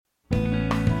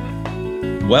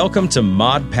Welcome to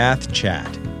ModPath Chat,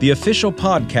 the official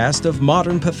podcast of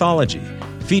modern pathology,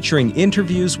 featuring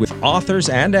interviews with authors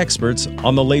and experts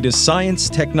on the latest science,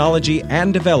 technology,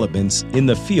 and developments in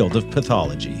the field of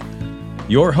pathology.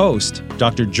 Your host,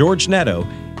 Dr. George Netto,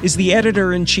 is the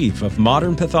editor-in-chief of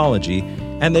Modern Pathology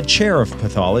and the chair of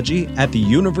pathology at the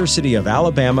University of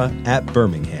Alabama at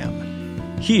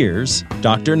Birmingham. Here's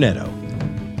Dr. Netto.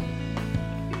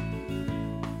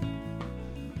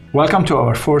 Welcome to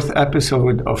our fourth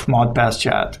episode of ModPath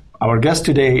Chat. Our guest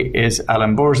today is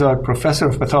Alan Borzak, professor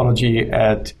of pathology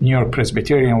at New York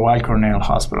Presbyterian Weill Cornell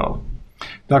Hospital.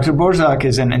 Dr. Borzak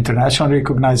is an internationally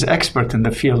recognized expert in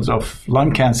the fields of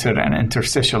lung cancer and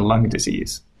interstitial lung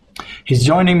disease. He's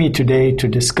joining me today to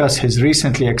discuss his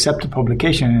recently accepted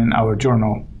publication in our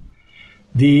journal.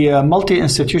 The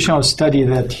multi-institutional study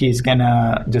that he's going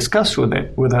to discuss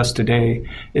with us today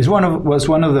was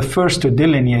one of the first to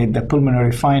delineate the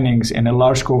pulmonary findings in a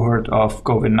large cohort of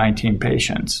COVID-19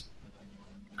 patients.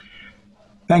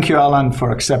 Thank you, Alan,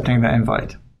 for accepting the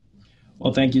invite.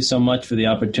 Well, thank you so much for the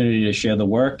opportunity to share the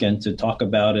work and to talk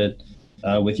about it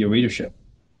with your readership.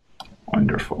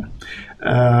 Wonderful.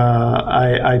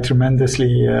 I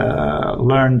tremendously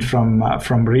learned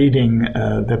from reading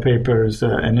the papers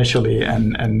initially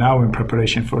and now in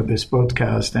preparation for this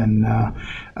podcast, and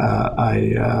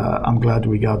I'm glad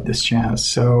we got this chance.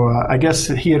 So I guess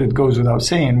here it goes without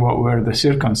saying what were the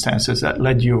circumstances that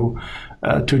led you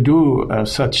to do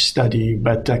such study,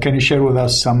 but can you share with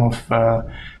us some of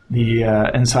the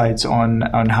insights on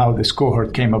how this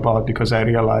cohort came about, because I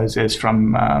realize it's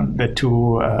from the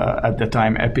two, at the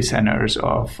time, epicenters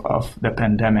of the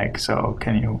pandemic. So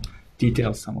can you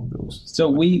detail some of those? So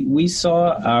we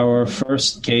saw our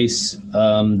first case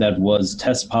that was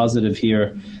test positive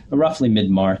here roughly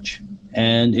mid-March,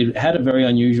 and it had a very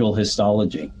unusual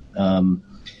histology.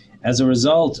 As a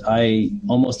result, I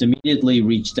almost immediately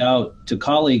reached out to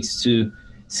colleagues to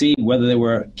see whether there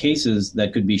were cases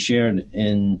that could be shared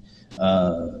in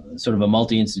sort of a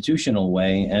multi-institutional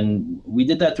way. And we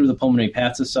did that through the Pulmonary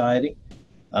Path Society.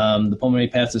 The Pulmonary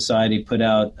Path Society put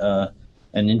out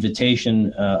an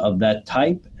invitation of that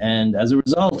type. And as a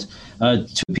result,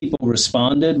 two people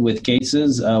responded with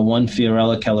cases, one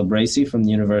Fiorella Calabresi from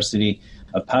the University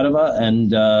of Padua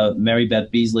and Mary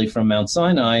Beth Beasley from Mount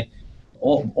Sinai.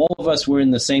 All of us were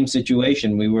in the same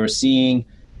situation. We were seeing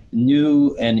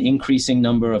new and increasing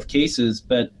number of cases,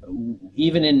 but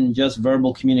even in just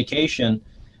verbal communication,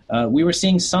 we were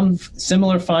seeing some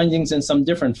similar findings and some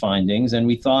different findings, and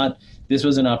we thought this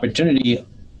was an opportunity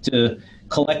to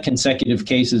collect consecutive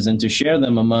cases and to share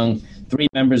them among three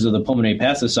members of the Pulmonary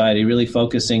Path Society, really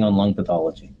focusing on lung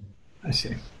pathology. I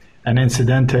see. And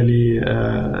incidentally,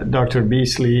 Dr.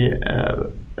 Beasley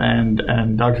and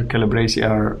Dr. Calabresi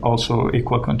are also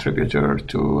equal contributor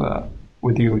to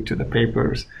with you to the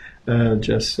papers,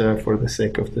 just for the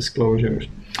sake of disclosure.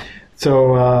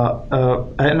 So,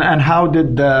 and how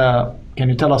did can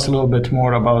you tell us a little bit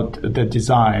more about the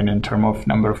design in terms of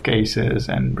number of cases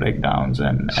and breakdowns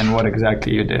and what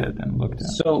exactly you did and looked at?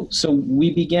 So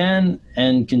we began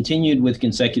and continued with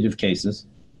consecutive cases.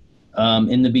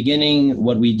 In the beginning,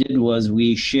 what we did was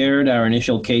we shared our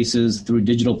initial cases through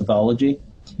digital pathology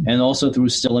and also through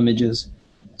still images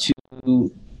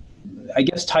to, I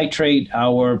guess, titrate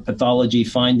our pathology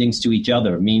findings to each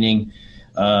other, meaning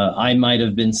I might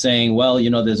have been saying, well,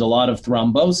 there's a lot of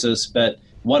thrombosis, but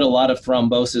what a lot of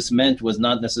thrombosis meant was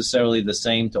not necessarily the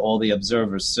same to all the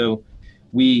observers. So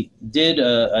we did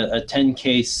a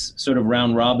 10-case sort of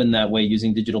round robin that way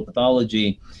using digital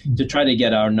pathology to try to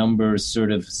get our numbers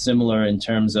sort of similar in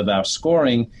terms of our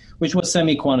scoring, which was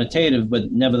semi-quantitative,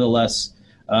 but nevertheless,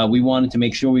 we wanted to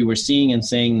make sure we were seeing and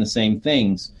saying the same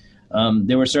things.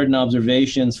 There were certain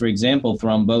observations, for example,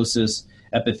 thrombosis,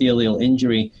 epithelial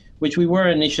injury, which we were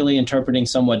initially interpreting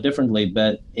somewhat differently,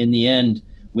 but in the end,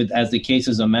 as the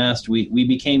cases amassed, we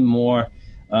became more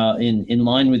in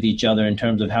line with each other in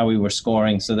terms of how we were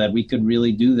scoring so that we could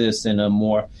really do this in a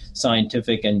more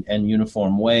scientific and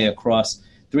uniform way across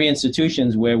three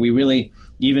institutions where we really,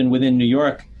 even within New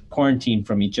York, quarantined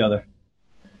from each other.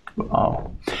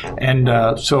 Wow. And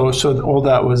so all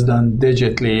that was done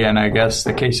digitally, and I guess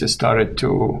the cases started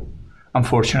to,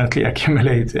 unfortunately,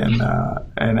 accumulate in a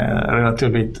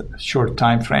relatively short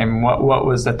time frame. What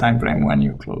was the time frame when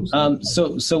you closed?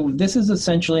 So this is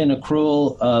essentially an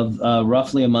accrual of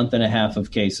roughly a month and a half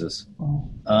of cases.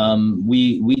 Wow.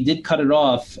 We did cut it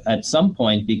off at some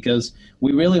point because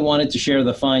we really wanted to share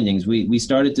the findings. We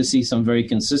started to see some very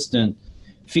consistent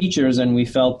features, and we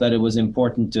felt that it was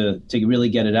important to really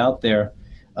get it out there,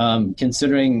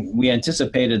 considering we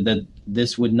anticipated that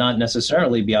this would not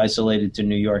necessarily be isolated to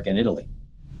New York and Italy.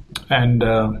 And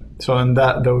so in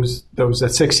those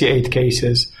 68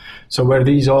 cases, so were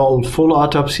these all full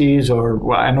autopsies, or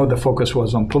well, I know the focus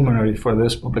was on pulmonary for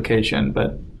this publication,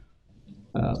 but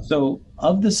so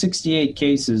of the 68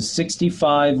 cases,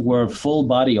 65 were full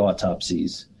body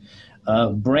autopsies.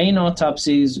 Brain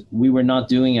autopsies we were not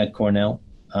doing at Cornell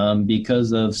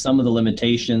because of some of the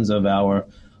limitations of our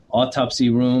autopsy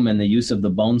room and the use of the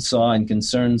bone saw and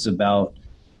concerns about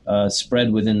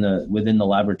spread within the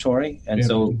laboratory, and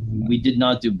so we did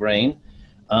not do brain.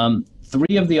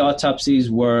 3 of the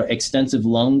autopsies were extensive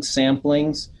lung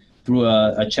samplings through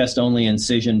a chest-only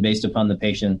incision based upon the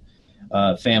patient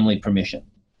family permission.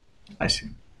 I see.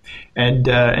 And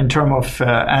in terms of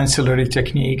ancillary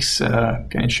techniques,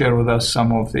 can you share with us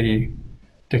some of the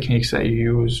techniques that you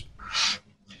use?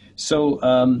 So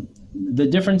the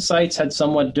different sites had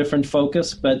somewhat different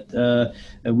focus, but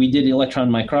we did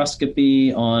electron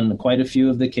microscopy on quite a few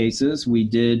of the cases. We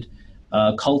did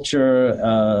culture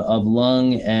of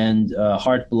lung and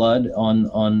heart blood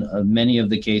on many of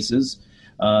the cases.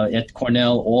 At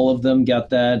Cornell, all of them got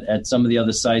that. At some of the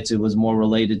other sites, it was more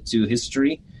related to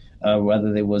history,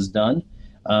 whether it was done.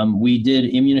 We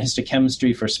did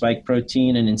immunohistochemistry for spike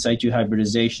protein and in situ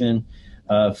hybridization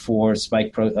for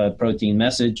spike protein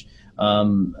message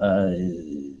in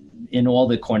all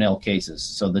the Cornell cases,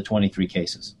 so the 23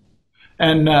 cases.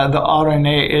 And the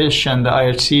RNA-ish and the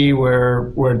IHC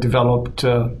were developed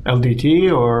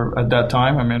LDT or at that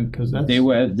time? I mean, because they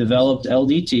were developed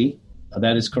LDT.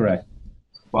 That is correct.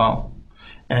 Wow.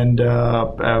 And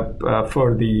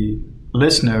for the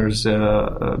listeners,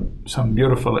 some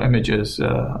beautiful images.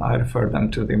 I refer them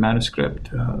to the manuscript.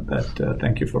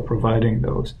 Thank you for providing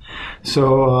those.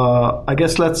 So I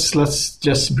guess let's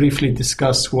just briefly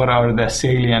discuss what are the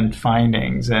salient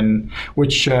findings, and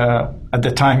which at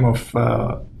the time of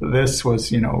this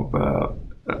was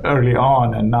early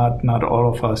on, and not all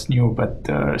of us knew, but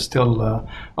still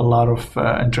a lot of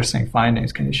interesting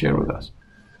findings. Can you share with us?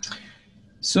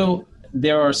 So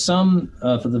there are some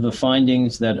of the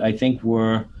findings that I think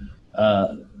were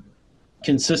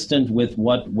consistent with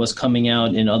what was coming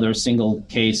out in other single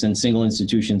case and single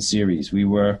institution series. We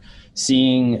were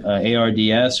seeing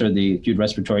ARDS, or the acute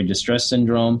respiratory distress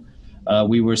syndrome.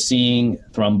 We were seeing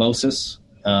thrombosis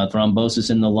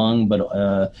in the lung,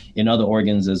 but in other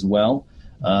organs as well.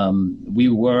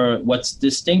 What's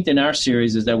distinct in our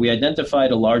series is that we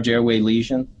identified a large airway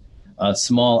lesion,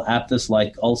 small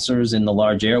aphthous-like ulcers in the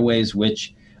large airways,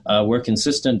 which were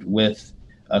consistent with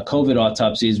COVID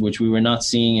autopsies, which we were not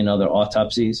seeing in other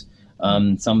autopsies.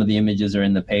 Some of the images are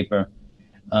in the paper.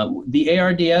 The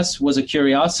ARDS was a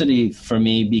curiosity for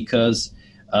me because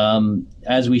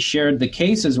as we shared the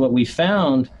cases, what we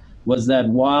found was that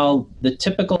while the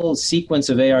typical sequence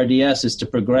of ARDS is to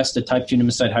progress to type 2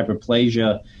 pneumocyte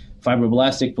hyperplasia,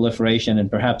 fibroblastic proliferation,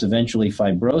 and perhaps eventually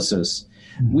fibrosis,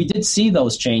 we did see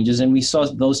those changes, and we saw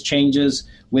those changes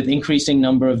with increasing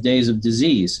number of days of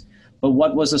disease. But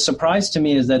what was a surprise to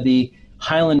me is that the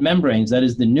hyaline membranes, that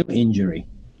is the new injury,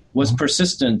 was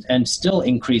persistent and still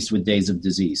increased with days of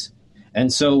disease.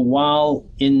 And so while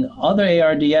in other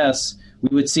ARDS,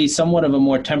 we would see somewhat of a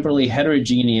more temporally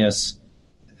heterogeneous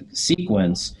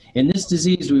sequence, in this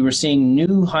disease, we were seeing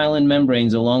new hyaline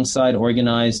membranes alongside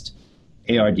organized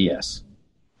ARDS.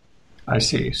 I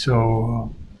see.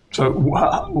 So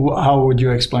how would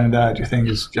you explain that? Do you think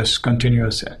it's just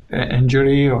continuous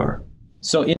injury, or?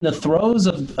 So in the throes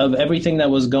of everything that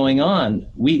was going on,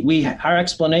 our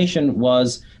explanation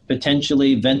was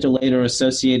potentially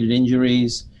ventilator-associated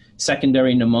injuries,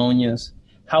 secondary pneumonias.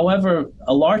 However,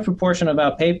 a large proportion of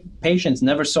our patients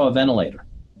never saw a ventilator.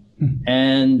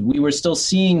 And we were still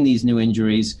seeing these new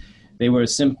injuries. They were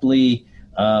simply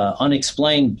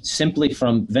unexplained simply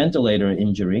from ventilator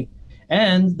injury.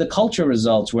 And the culture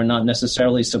results were not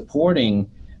necessarily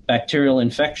supporting bacterial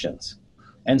infections.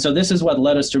 And so this is what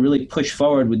led us to really push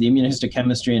forward with the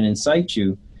immunohistochemistry and in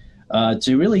situ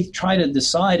to really try to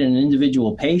decide in an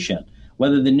individual patient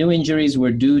whether the new injuries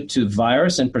were due to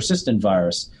virus and persistent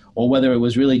virus, or whether it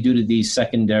was really due to these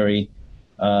secondary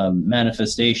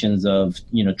manifestations of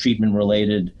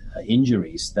treatment-related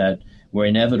injuries that were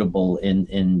inevitable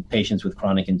in patients with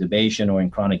chronic intubation or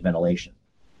in chronic ventilation.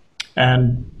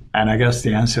 And I guess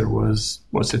the answer was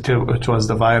it was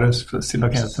the virus. Still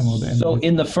looking at some of the images. So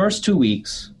in the first 2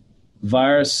 weeks,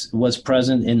 virus was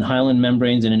present in hyaline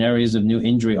membranes and in areas of new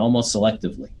injury almost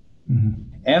selectively. Mm-hmm.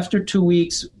 After 2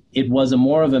 weeks, it was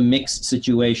more of a mixed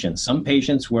situation. Some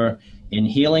patients were in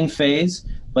healing phase,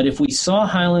 but if we saw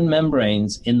hyaline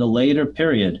membranes in the later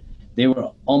period, they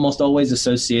were almost always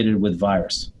associated with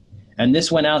virus. And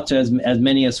this went out to as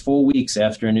many as 4 weeks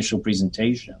after initial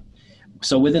presentation.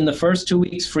 So within the first 2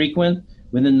 weeks frequent,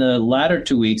 Within the latter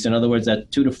 2 weeks, in other words,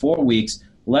 at 2 to 4 weeks,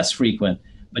 less frequent.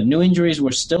 But new injuries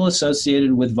were still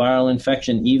associated with viral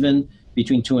infection even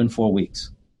between 2 and 4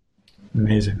 weeks.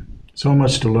 Amazing. So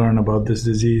much to learn about this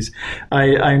disease.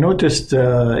 I noticed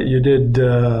you did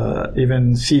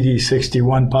even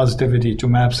CD61 positivity to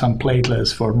map some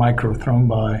platelets for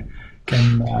microthrombi.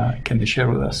 Can you share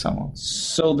with us some of them?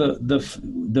 So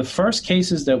the first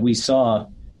cases that we saw,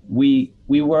 we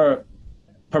were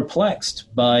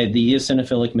perplexed by the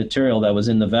eosinophilic material that was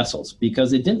in the vessels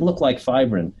because it didn't look like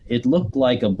fibrin. It looked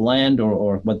like a bland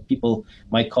or what people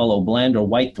might call a bland or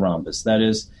white thrombus. That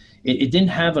is, it didn't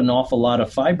have an awful lot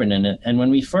of fibrin in it. And when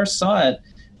we first saw it,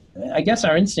 I guess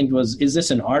our instinct was, is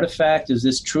this an artifact? Is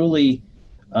this truly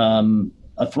a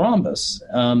thrombus?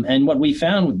 And what we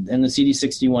found, and the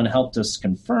CD61 helped us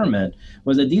confirm it,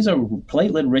 was that these are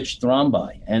platelet-rich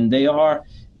thrombi, and they are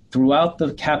throughout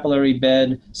the capillary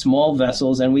bed, small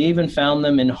vessels, and we even found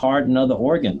them in heart and other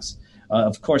organs.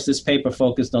 Of course, this paper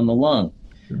focused on the lung.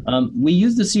 We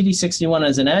used the CD61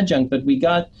 as an adjunct, but we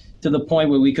got to the point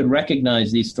where we could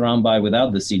recognize these thrombi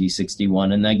without the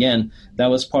CD61. And again, that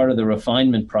was part of the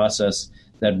refinement process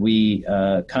that we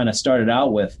kind of started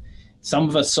out with. Some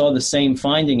of us saw the same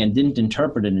finding and didn't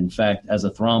interpret it, in fact, as a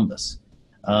thrombus.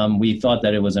 We thought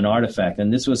that it was an artifact,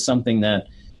 and this was something that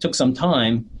took some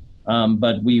time,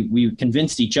 but we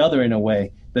convinced each other in a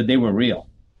way that they were real.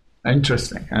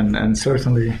 Interesting, and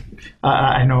certainly,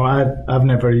 I know I've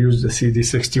never used the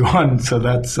CD61, so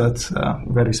that's a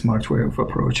very smart way of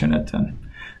approaching it, and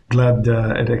glad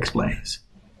it explains.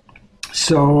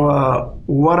 So,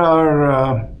 what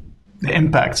are the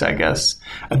impacts? I guess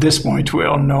at this point we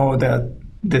all know that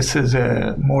this is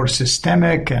a more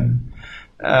systemic, and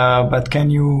but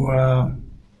can you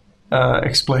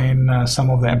explain some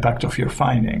of the impact of your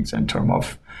findings in terms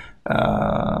of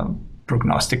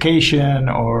prognostication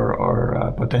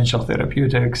or potential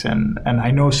therapeutics, and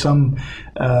I know some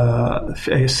a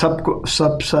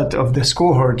subset of this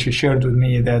cohort you shared with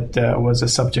me that was a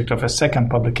subject of a second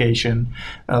publication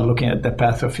looking at the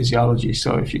pathophysiology.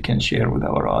 So if you can share with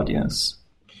our audience.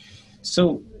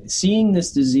 So seeing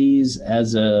this disease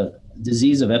as a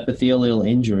disease of epithelial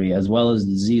injury as well as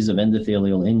disease of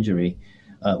endothelial injury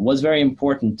was very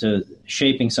important to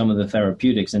shaping some of the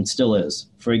therapeutics, and still is.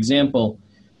 For example,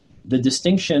 the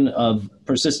distinction of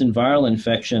persistent viral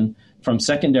infection from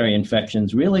secondary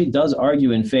infections really does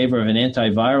argue in favor of an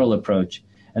antiviral approach,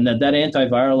 and that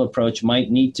antiviral approach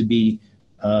might need to be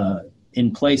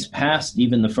in place past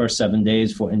even the first 7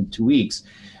 days in 2 weeks.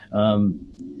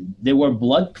 There were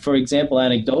for example,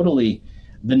 anecdotally,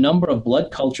 the number of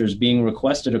blood cultures being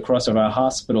requested across our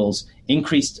hospitals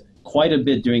increased quite a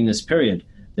bit during this period.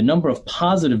 The number of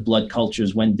positive blood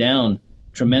cultures went down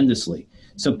tremendously.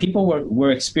 So people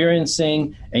were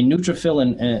experiencing a neutrophil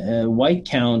and white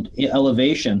count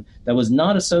elevation that was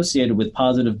not associated with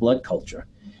positive blood culture.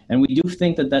 And we do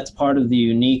think that that's part of the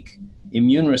unique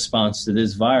immune response to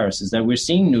this virus, is that we're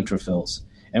seeing neutrophils.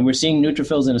 And we're seeing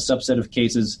neutrophils in a subset of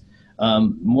cases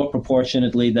more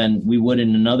proportionately than we would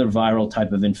in another viral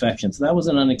type of infection. So that was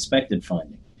an unexpected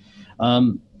finding.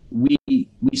 We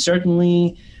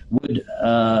certainly would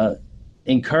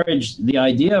encourage the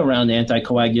idea around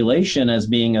anticoagulation as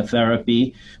being a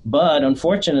therapy, but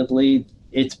unfortunately,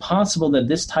 it's possible that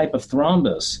this type of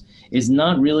thrombus is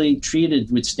not really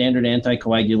treated with standard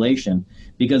anticoagulation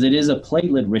because it is a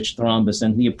platelet-rich thrombus,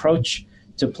 and the approach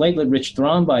to platelet-rich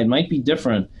thrombi might be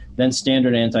different than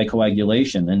standard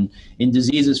anticoagulation. And in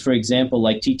diseases, for example,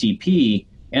 like TTP,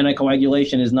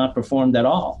 anticoagulation is not performed at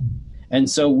all. And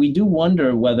so we do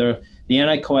wonder whether the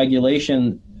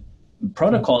anticoagulation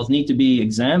protocols need to be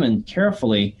examined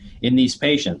carefully in these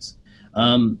patients.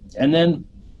 And then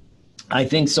I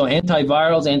think so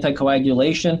antivirals,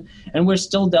 anticoagulation, and we're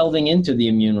still delving into the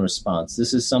immune response.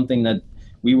 This is something that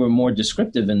we were more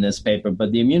descriptive in this paper,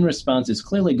 but the immune response is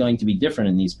clearly going to be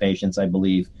different in these patients, I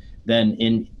believe, than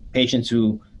in patients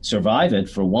who survive it,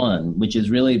 for one, which is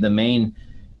really the main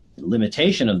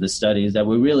limitation of the study, is that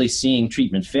we're really seeing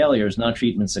treatment failures, not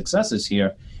treatment successes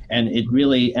here. And it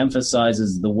really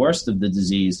emphasizes the worst of the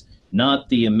disease, not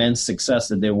the immense success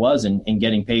that there was in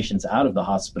getting patients out of the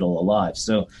hospital alive.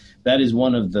 So that is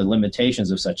one of the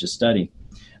limitations of such a study.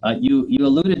 You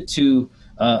alluded to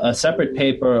a separate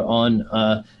paper on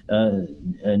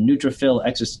neutrophil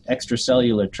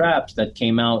extracellular traps that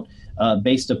came out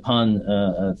based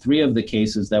upon 3 of the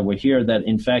cases that were here that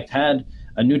in fact had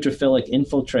a neutrophilic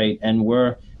infiltrate and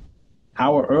were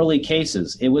our early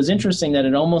cases. It was interesting that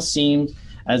it almost seemed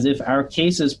as if our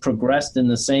cases progressed in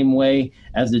the same way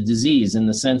as the disease, in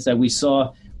the sense that we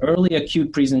saw early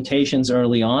acute presentations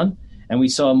early on, and we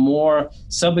saw more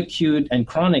subacute and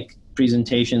chronic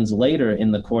presentations later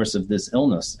in the course of this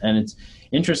illness. And it's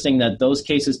interesting that those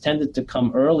cases tended to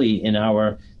come early in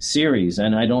our series,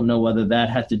 and I don't know whether that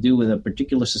had to do with a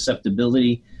particular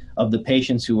susceptibility of the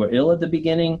patients who were ill at the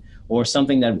beginning or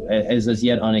something that is as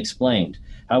yet unexplained.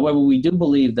 However, we do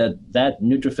believe that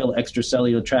neutrophil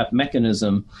extracellular trap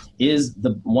mechanism is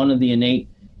one of the innate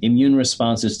immune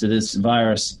responses to this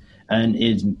virus, and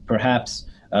is perhaps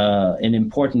an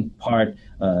important part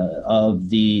of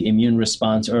the immune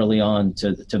response early on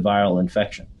to viral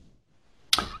infection.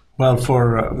 Well,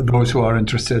 for those who are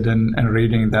interested in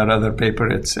reading that other paper,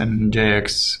 it's in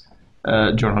JX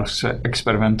Journal of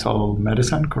Experimental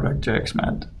Medicine, correct? JX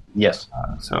Med. Yes.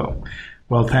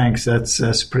 Well, thanks.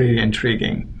 That's pretty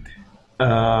intriguing.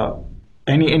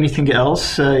 Anything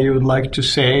else you would like to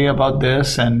say about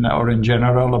this, or in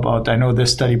general about? I know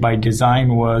this study by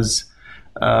design was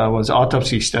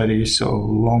autopsy study, so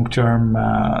long term,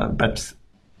 but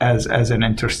as an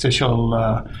interstitial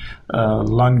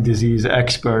lung disease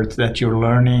expert, that you're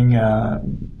learning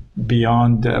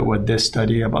beyond with this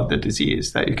study about the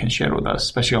disease that you can share with us,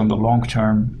 especially on the long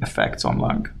term effects on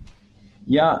lung.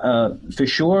 Yeah, for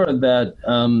sure that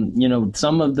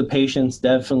some of the patients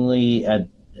definitely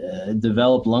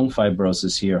develop lung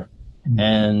fibrosis here,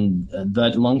 and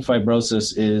that lung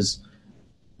fibrosis is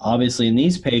obviously in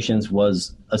these patients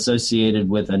was associated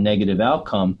with a negative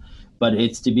outcome, but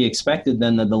it's to be expected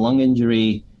then that the lung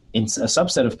injury in a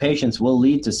subset of patients will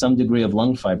lead to some degree of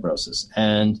lung fibrosis,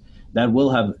 and that will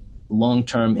have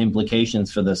long-term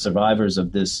implications for the survivors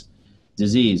of this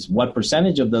disease. What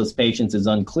percentage of those patients is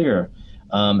unclear,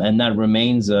 and that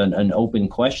remains an open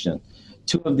question.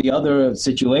 Two of the other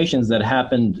situations that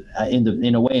happened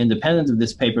in a way independent of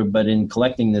this paper, but in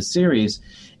collecting this series,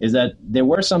 is that there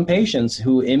were some patients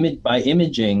who, by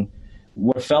imaging,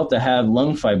 were felt to have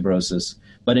lung fibrosis,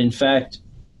 but in fact,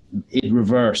 it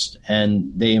reversed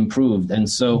and they improved. And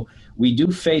so we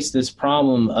do face this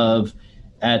problem of,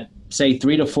 at say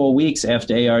 3 to 4 weeks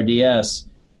after ARDS,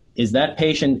 is that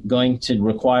patient going to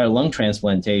require lung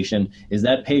transplantation? Is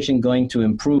that patient going to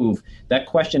improve? That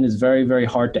question is very, very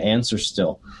hard to answer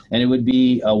still. And it would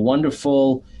be a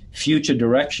wonderful future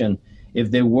direction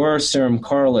if there were serum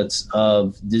correlates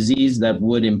of disease that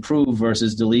would improve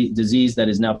versus disease that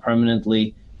is now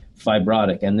permanently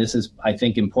fibrotic. And this is, I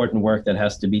think, important work that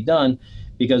has to be done,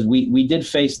 because we did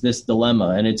face this dilemma,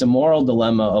 and it's a moral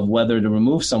dilemma of whether to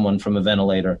remove someone from a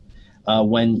ventilator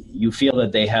when you feel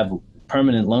that they have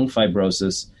permanent lung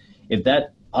fibrosis. If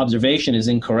that observation is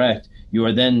incorrect, you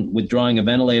are then withdrawing a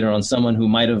ventilator on someone who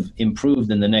might have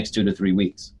improved in the next 2 to 3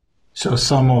 weeks. So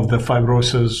some of the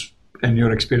fibrosis, in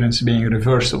your experience, being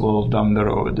reversible down the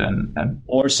road, and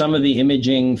or some of the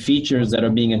imaging features that are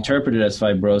being interpreted as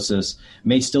fibrosis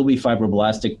may still be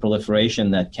fibroblastic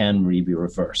proliferation that can be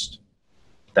reversed.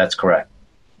 That's correct.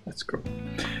 That's correct.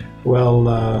 Well,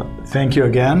 thank you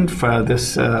again. For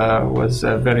this was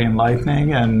very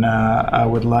enlightening, and I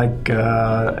would like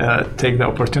take the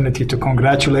opportunity to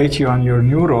congratulate you on your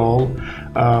new role.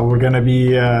 We're going to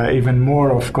be even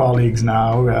more of colleagues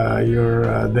now.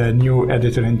 You're the new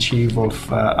editor-in-chief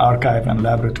of Archive and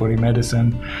Laboratory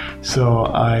Medicine, so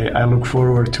I look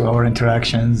forward to our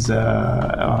interactions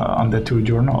on the two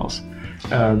journals.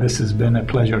 This has been a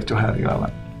pleasure to have you,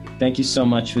 Alan. Thank you so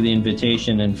much for the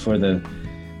invitation and for the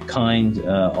kind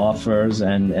offers,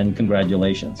 and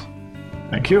congratulations.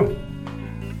 Thank you.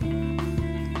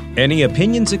 Any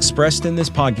opinions expressed in this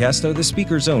podcast are the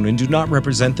speaker's own and do not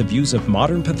represent the views of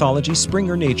Modern Pathology,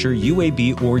 Springer Nature,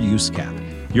 UAB, or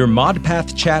USCAP. Your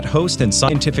ModPath Chat host and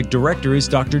scientific director is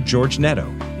Dr. George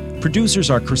Netto. Producers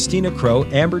are Christina Crow,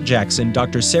 Amber Jackson,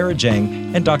 Dr. Sarah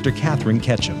Jang, and Dr. Catherine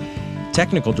Ketchum.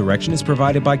 Technical direction is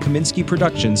provided by Kaminsky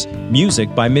Productions,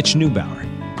 music by Mitch Neubauer.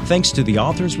 Thanks to the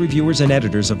authors, reviewers, and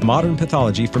editors of Modern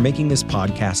Pathology for making this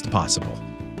podcast possible.